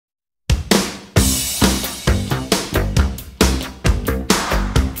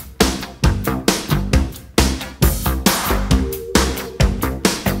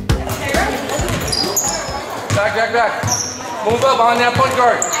Move up on that point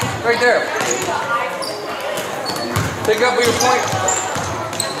guard. Right there. Pick up with your point.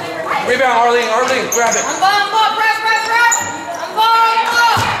 Rebound, Arlene. Arlene, grab it. Ball. Press. Ball.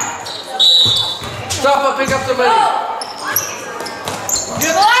 Stop up, pick up somebody.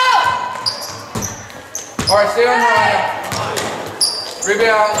 Dribble out. All right, stay on the line.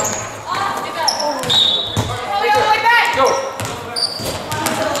 Rebound. Go.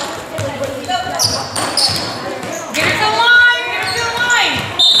 Get her to the line.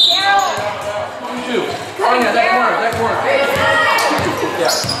 Two. Anya, that corner.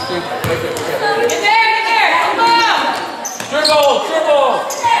 Yeah. Get there. Come on.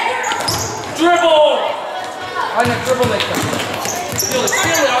 Dribble. Anya, dribble like that. Steal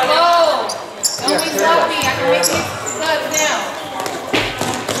it, Anya. Whoa. Don't be sloppy. I can make these subs now.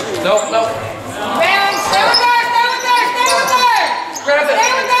 Nope. Bounce. Stay with her. Grab it.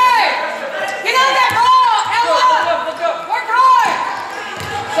 Stay with her. Get on that ball. Look up. Work hard.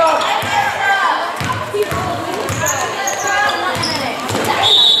 Stop.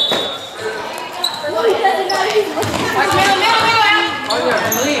 Watch middle. Anya,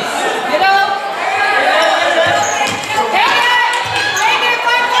 release. Middle. Take it.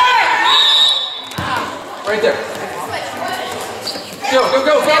 Fight for it. Right there. Go.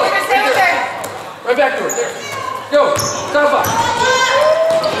 Stay with her. Right back to her. There. Go. Stop up.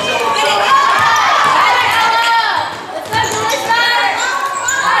 Go.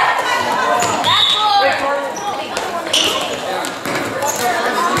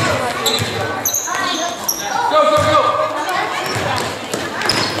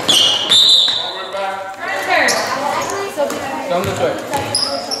 Down this way.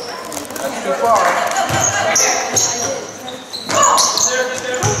 That's too far.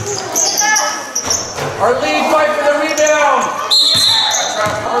 Arlene, fight for the rebound.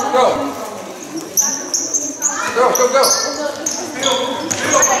 Go.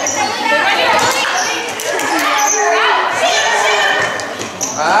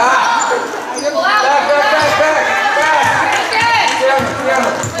 Back.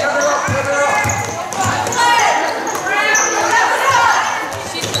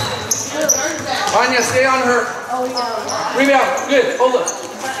 Anya, stay on her. Rebound. Good. Hold up.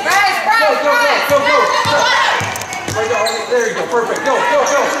 Go. There you go. Perfect. Go.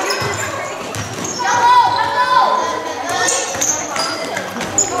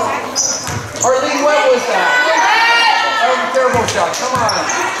 Arlene, what was that? That was a terrible shot. Come on.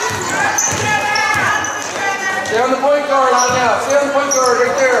 Stay on the point guard, Anya. Stay on the point guard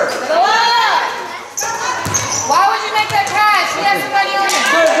right there. Why would you make that pass? She has somebody on it.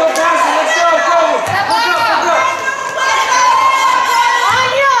 Go pass it. Let's go. Look up.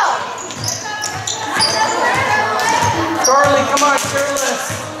 Charlie, come on,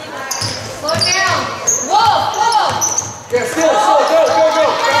 careless. Slow down. Whoa. Yeah, still. Go.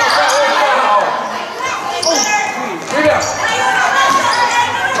 Rebound.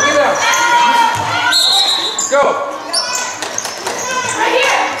 Go. Right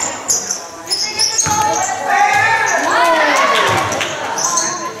here.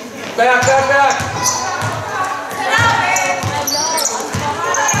 Back.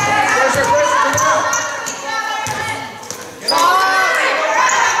 Pressure.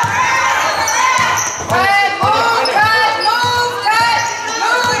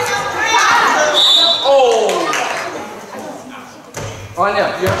 Anya,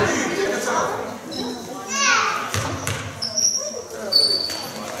 you have to shoot.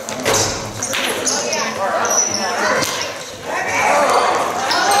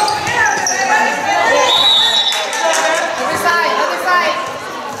 Other side.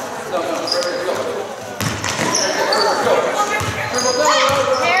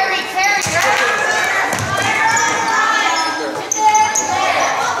 Carry.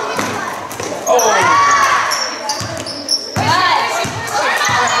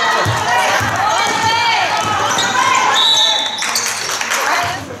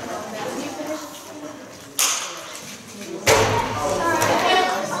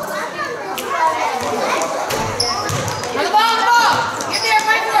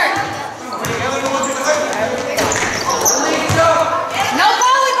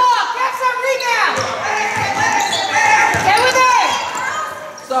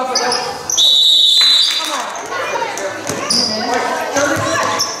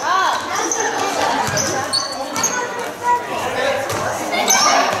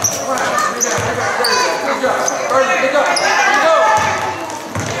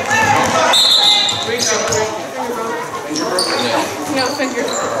 No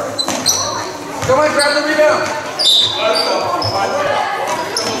fingers. Come on, grab the rebound.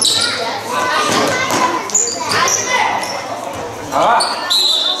 Ah.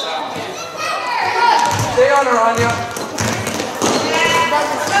 Stay on her, Anya.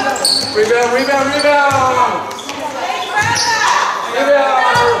 Rebound, rebound, rebound.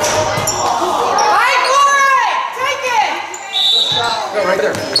 Rebound. Fight for it! Take it! Go right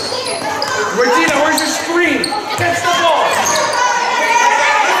there. Regina, where's your screen? Catch the ball.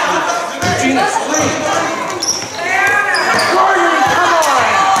 Regina, screen. Corden, come on.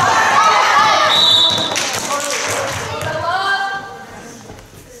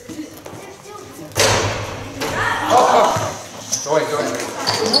 Go ahead, go ahead.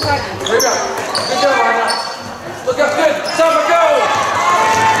 Rebound. Good job, Anna. Look up good. Summer, go.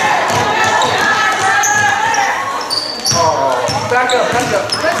 Oh, back up, back up.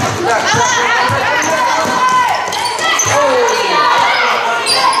 Back. Oh.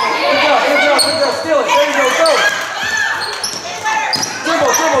 Good job, good job, good job. Steal it. There you go, go.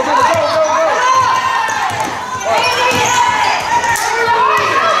 Dribble, dribble, dribble. Go, go, go.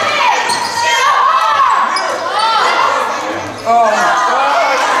 Oh, my God.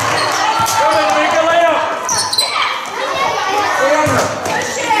 Come on, make a layup. Stay on her.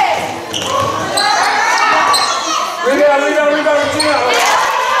 Rebound, rebound, rebound, Regina.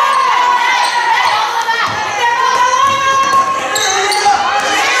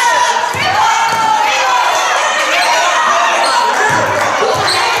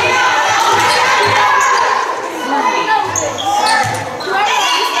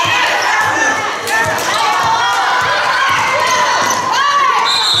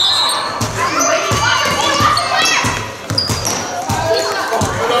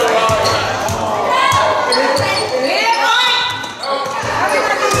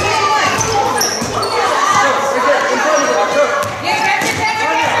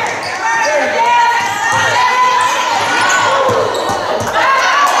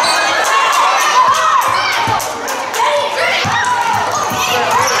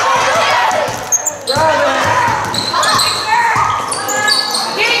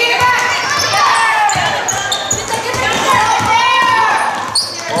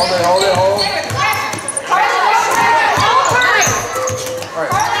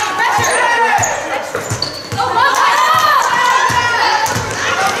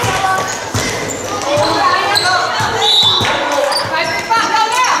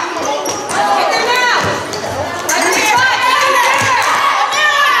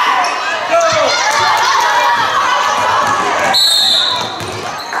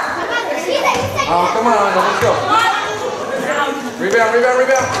 Come on, let's go. Rebound, rebound,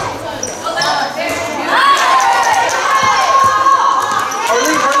 rebound.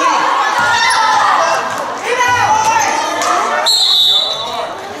 Arlene, Arlene.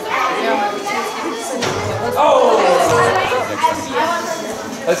 Oh!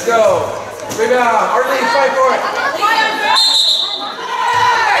 Let's go. Rebound. Arlene, fight for it.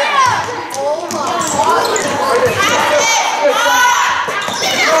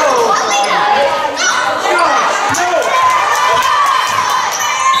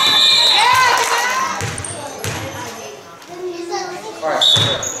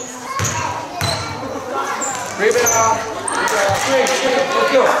 Rebound. Swing, swing.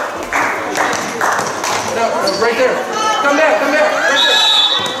 Let's go. No, right there. Come back, come back. Right there.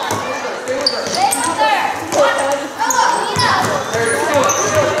 Stay with her. There, still.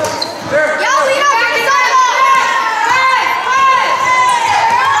 There. Yo, we don't get the side.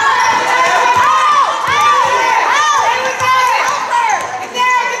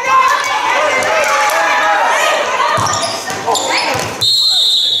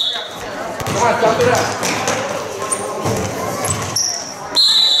 Come on, dump it up.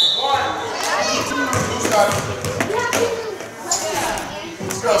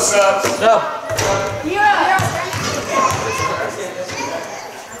 Let's go, subs. No.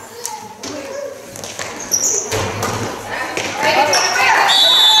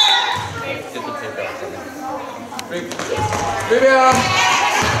 Rebound.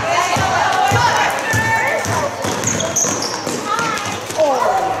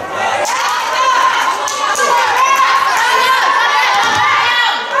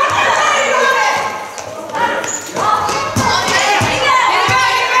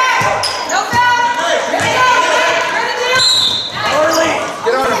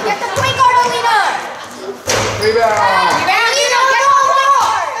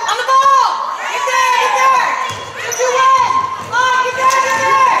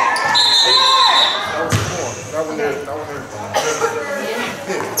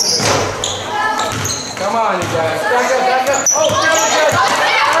 Come on, you guys. Back up, back up. Oh,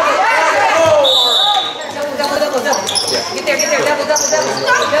 Double. Get there, double.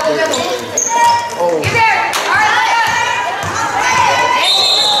 Oh. Get there. All right.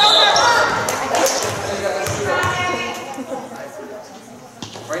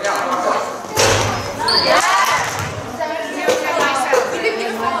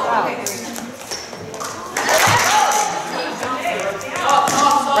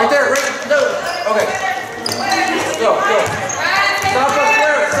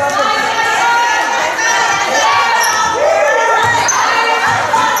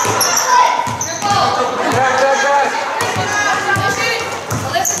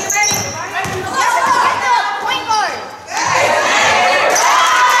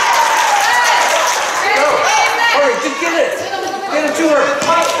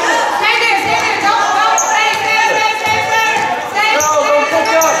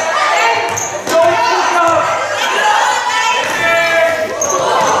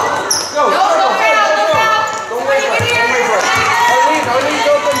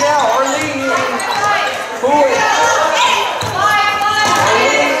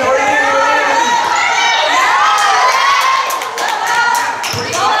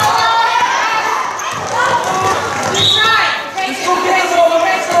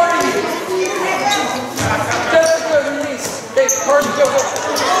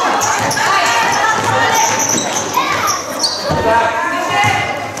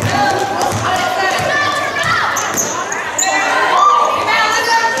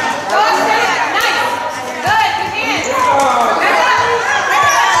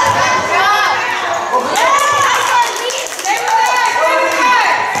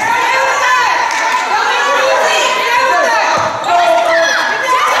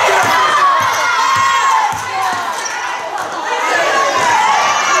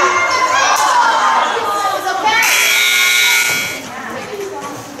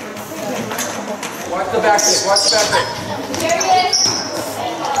 the back kick. Watch the back kick. There he is.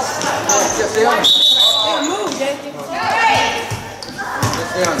 Yeah, stay on. Move, Jason.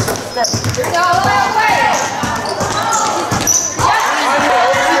 Stay on. Go away.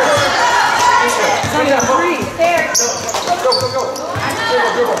 There. Go.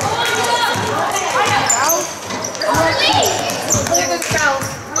 Dribble. Look at this bounce.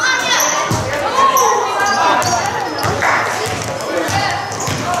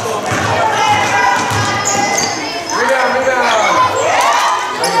 Rebound.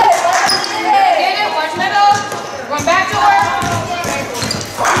 Get it, watch middle. Going back to her.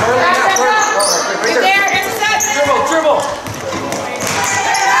 Right there, intercept. Dribble.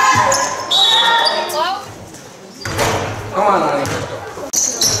 Come on, honey.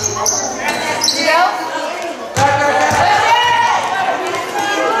 You go.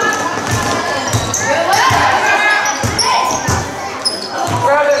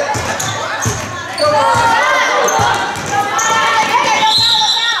 Grab it. Come on.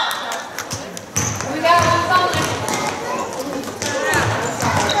 We got one phone.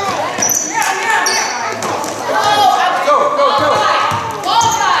 Go. Ball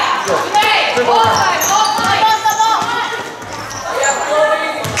side. Okay. Ball side.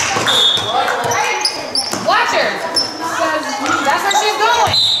 Watch her. That's where she's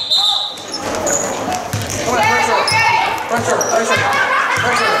going. Come on,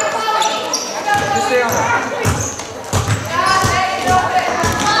 pressure. Just stay on her.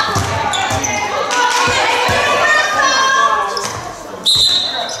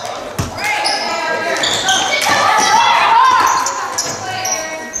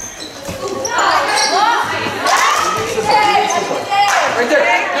 Right there.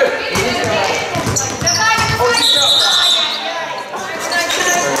 Good. Oh, she's down.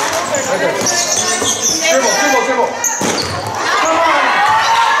 Right there. Dribble. Come on.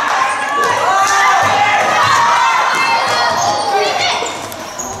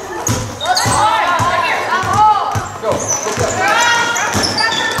 Go.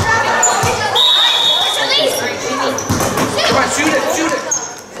 Come on, shoot it.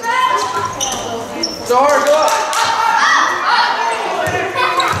 So hard, go up.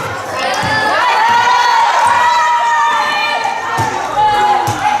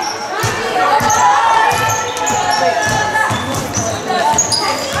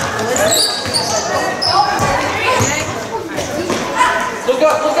 Look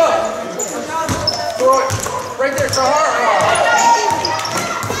up. Throw it. Right there, so hard.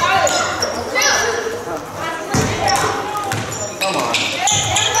 Come on.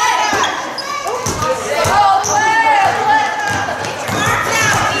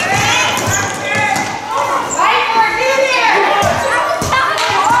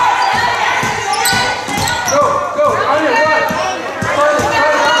 Go. Anya, run.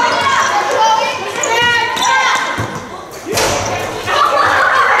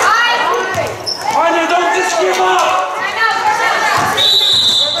 Anya, don't just give up.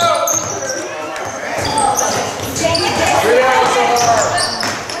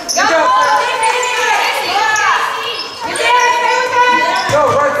 Go,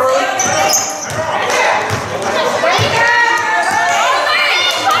 right, Carly.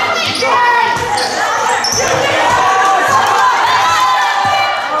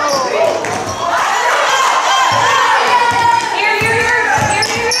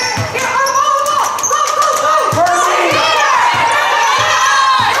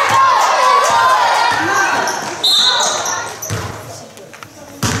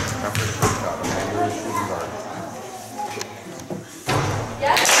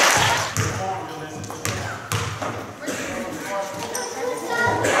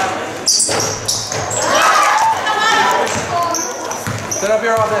 Set up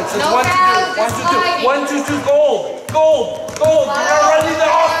your offense. It's 1, 2, 2. 1, 2, 2. Gold. You're not running the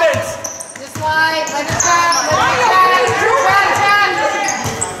offense. Just slide. Let it trap.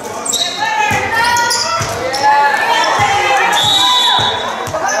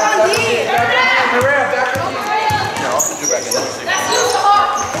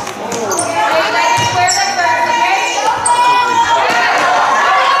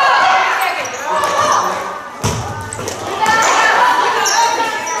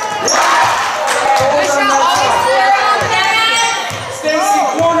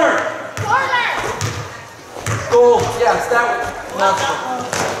 Yes, that one.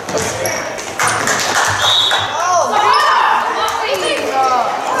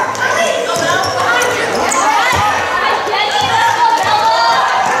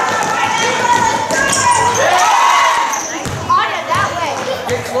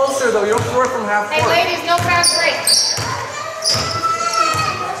 Get closer though, you don't throw it from half court. Hey ladies, no fast break.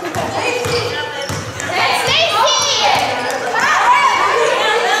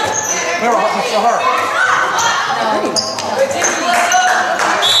 Sahar.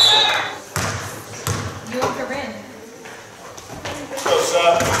 You and Corden. What's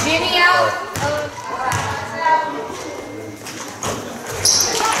up? Jenny out.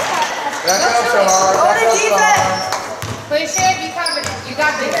 Back up, Sahar. Back up, Sahar. Push it. Be confident. You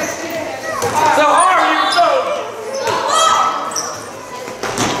got this. Sahar, you go.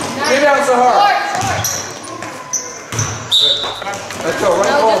 Get down, Sahar. Let's go. Right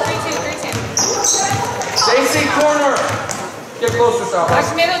No, ball. just 3-2. Stacy, corner. Get closer, Sahar.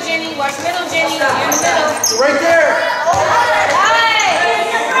 Watch middle, Jenny. Watch middle, Jenny. You're in the middle. Right there.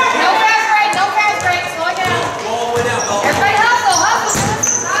 No fast break. No fast break. Slow it down. Everybody hustle. Hustle.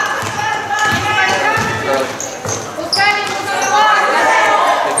 Who's coming? Who's going to walk?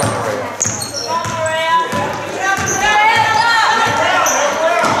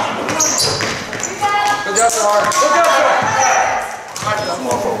 Good job, Sahar. Good job, Sahar.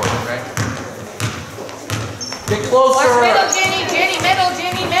 More forward, okay? Get closer. Watch middle, Jenny. Jenny, middle,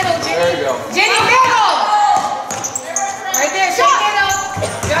 Jenny, middle, Jenny. There you go. Jenny, middle. Right there. Shake middle.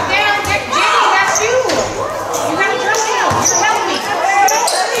 Jump down. Jenny, that's you. You got to jump down. You're helping me.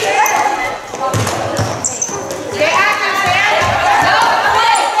 Stay active, Sam. No,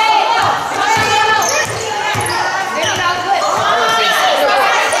 stay. Jenny, that was good.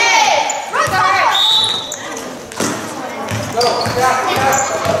 Go. Yeah.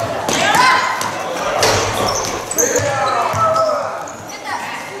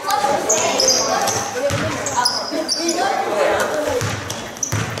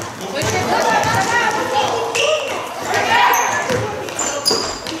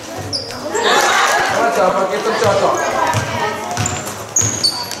 Get some shots off.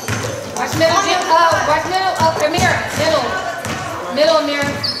 Watch middle, Jim. Watch middle. Amir. Middle. Middle, Amir.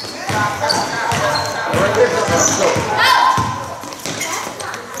 Right there. Let's go.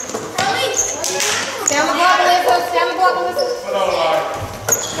 Stand the block, Melissa. Stand the block, Melissa.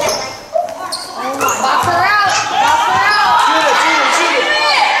 Box her out. Box her out. Shoot it, shoot it, shoot it.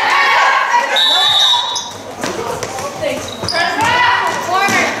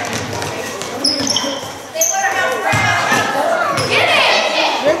 Corner. Get it.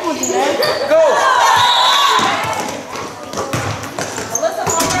 Go.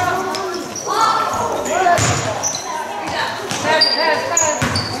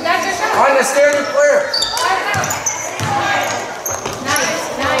 On the stairs with Claire. Nice.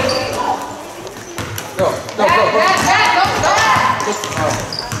 Go.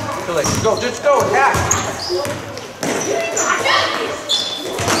 Too late. Go, just go. Attack.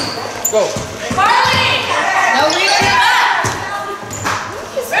 Go. No reaching.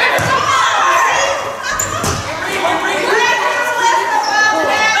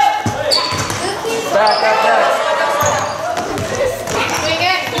 Back.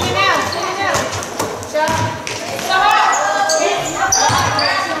 Swing it down. Shut up.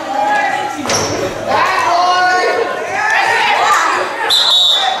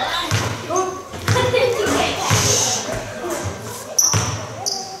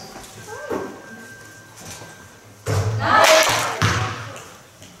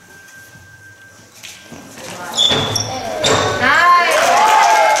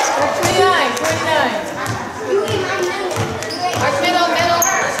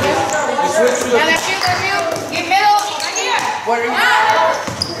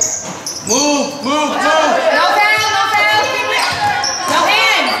 Move. No foul.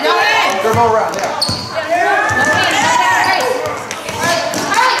 No hands. Turbo around, yeah.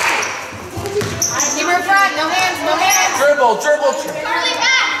 Keep her in front. No hands. Dribble. Charlie,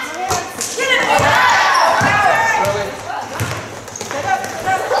 back. Get it.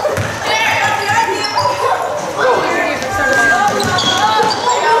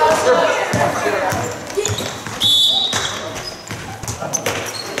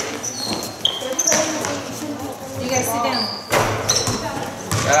 You guys sit down.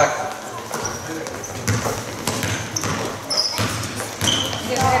 Back.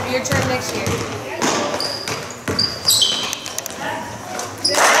 It'll be your turn next year.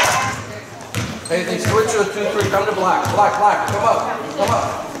 Hey, they switch to a 2-3. Come to black. Come up.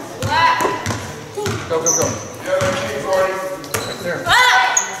 Black. Go. Right there.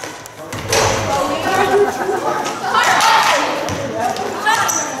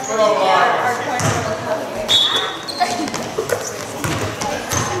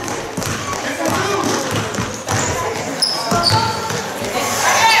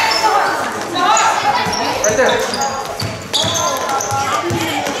 Right there.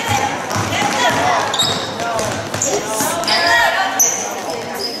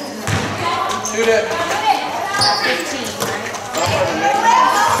 Shoot it. 15, right?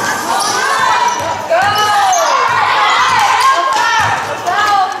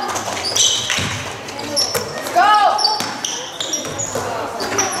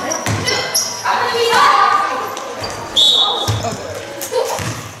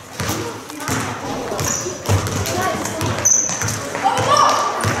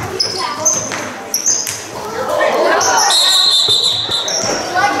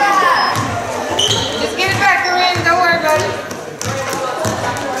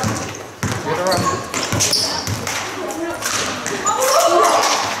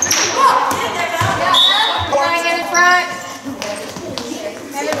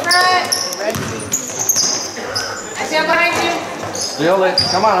 Steal it.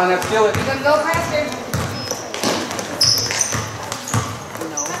 Come on, Anya, steal it. You're gonna go faster.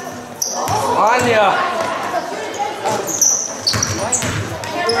 Anya.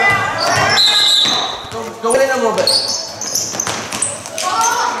 Go in a little bit.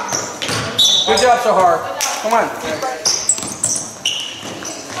 Good job, Sahar. Come on.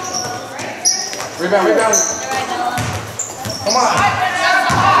 Rebound, rebound. Come on.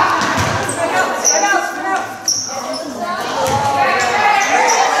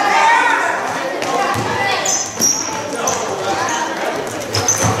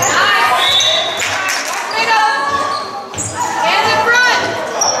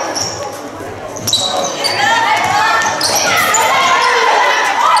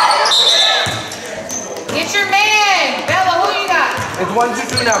 It's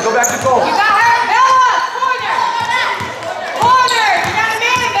 1-2-2 now. Go back to goal. You got her, Bella. Corner. Corner. You got a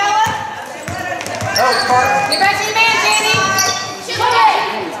man, Bella. Oh, Corden. Get back to your man, Danny. Shoot it.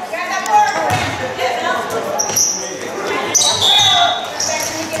 Grab that board.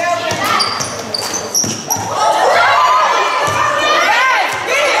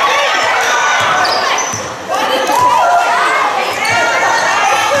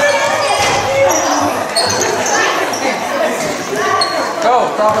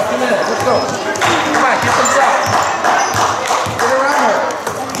 Go, drop it 2 minutes. Let's go. Come on, get some shots. Get around her.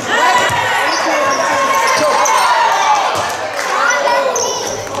 Go.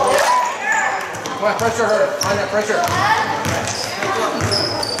 Come on, pressure her. On that pressure.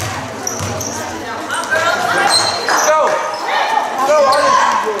 Go. Go, Arden.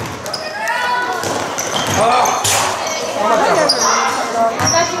 Oh. Come on, oh.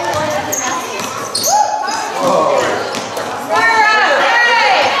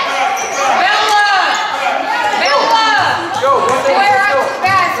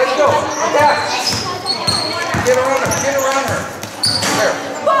 Let's go. Back. Get around her. Get around her. There.